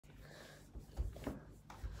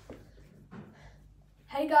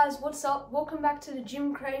Hey guys, what's up? Welcome back to the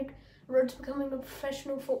Craige Road to Becoming a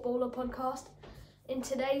Professional Footballer podcast. In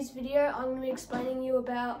today's video, I'm going to be explaining you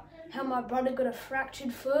about how my brother got a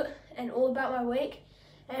fractured foot and all about my week.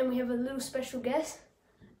 And we have a little special guest,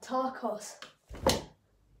 Tarkos.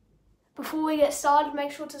 Before we get started,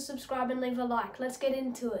 make sure to subscribe and leave a like. Let's get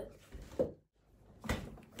into it.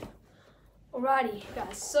 Alrighty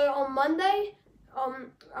guys, so on Monday,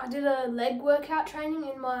 I did a leg workout training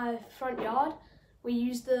in my front yard. We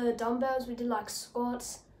used the dumbbells, we did like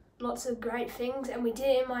squats, lots of great things, and we did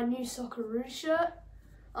it in my new Socceroos shirt.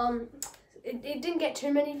 It didn't get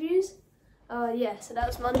too many views. Yeah, so that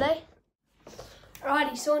was Monday.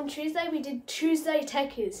 Alrighty, so on Tuesday we did Tuesday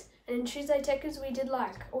Techers, and in Tuesday Techers we did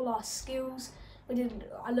like all our skills.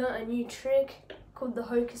 I learnt a new trick called the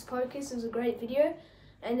Hocus Pocus. It was a great video.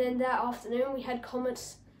 And then that afternoon we had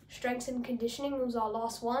Comet's strength and conditioning. It was our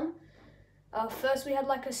last one. First we had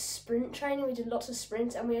like a sprint training. We did lots of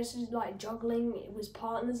sprints, and we also did like juggling. It was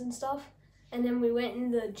partners and stuff. And then we went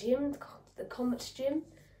in the gym, the Comet's gym,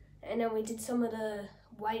 and then we did some of the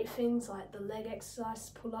weight things like the leg exercise,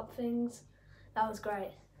 pull-up things. That was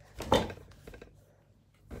great.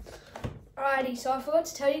 Alrighty, so I forgot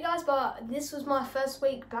to tell you guys, but this was my first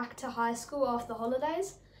week back to high school after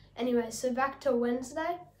holidays. Anyway, so back to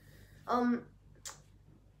Wednesday. I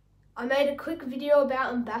made a quick video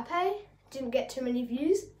about Mbappe. Didn't get too many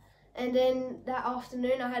views. And then that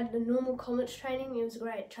afternoon I had the normal Comets training. It was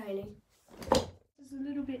great training. I was a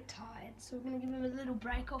little bit tired, so we're going to give him a little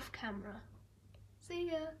break off camera.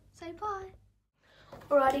 See ya. Say bye.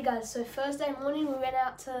 Alrighty guys, so Thursday morning we went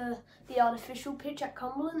out to the artificial pitch at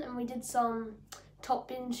Cumberland and we did some top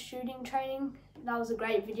bin shooting training. That was a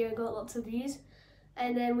great video, got lots of views.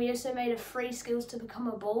 And then we also made a free skills to become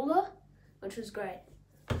a bowler, which was great.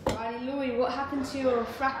 Alrighty Louis, what happened to your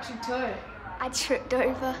fractured toe? I tripped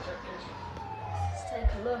over. Let's take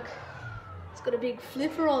a look. It's got a big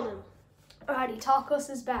flipper on him. Alrighty, Tarkos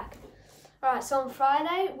is back. Alright, so on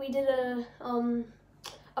Friday we did a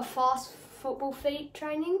fast football feet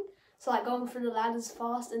training. So like going through the ladders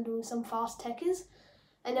fast and doing some fast techers.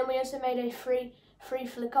 And then we also made a free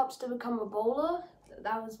flick ups to become a bowler.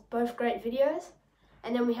 That was both great videos.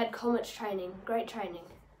 And then we had Comets training, great training.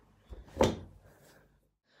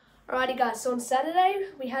 Alrighty guys, so on Saturday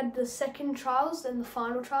we had the second trials and the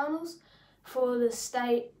final trials for the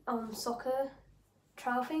state soccer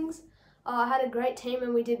trial things. I had a great team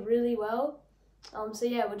and we did really well. So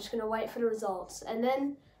yeah, we're just going to wait for the results. And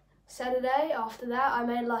then Saturday after that I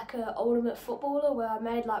made like an ultimate footballer where I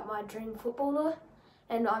made like my dream footballer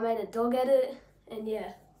and I made a dog edit and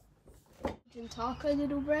yeah. Taco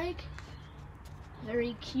little break.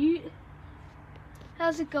 Very cute.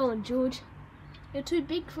 How's it going, George? You're too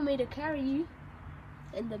big for me to carry you.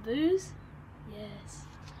 And the booze? Yes.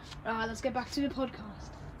 Alright, let's get back to the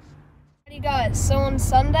podcast. Hey guys, so on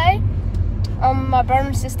Sunday, my brother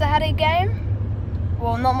and sister had a game.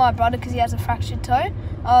 Well, not my brother because he has a fractured toe.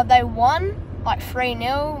 They won like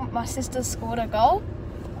 3-0. My sister scored a goal.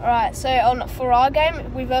 Alright, so for our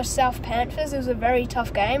game, we versed South Panthers. It was a very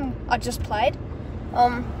tough game. I just played.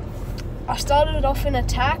 I started it off in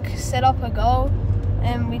attack, set up a goal,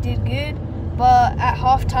 and we did good. But at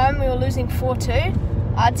half time, we were losing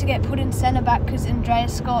 4-2. I had to get put in centre back because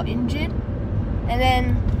Andreas got injured. And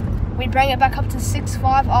then we bring it back up to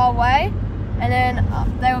 6-5 our way. And then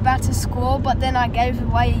they were about to score, but then I gave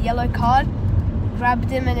away a yellow card,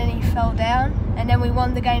 grabbed him, and then he fell down. And then we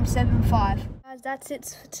won the game 7-5. Guys, that's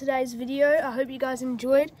it for today's video. I hope you guys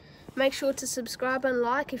enjoyed. Make sure to subscribe and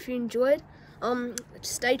like if you enjoyed.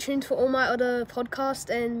 Stay tuned for all my other podcasts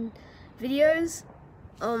and videos.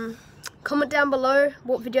 Comment down below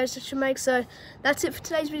what videos I should make. So that's it for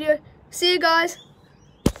today's video. See you guys.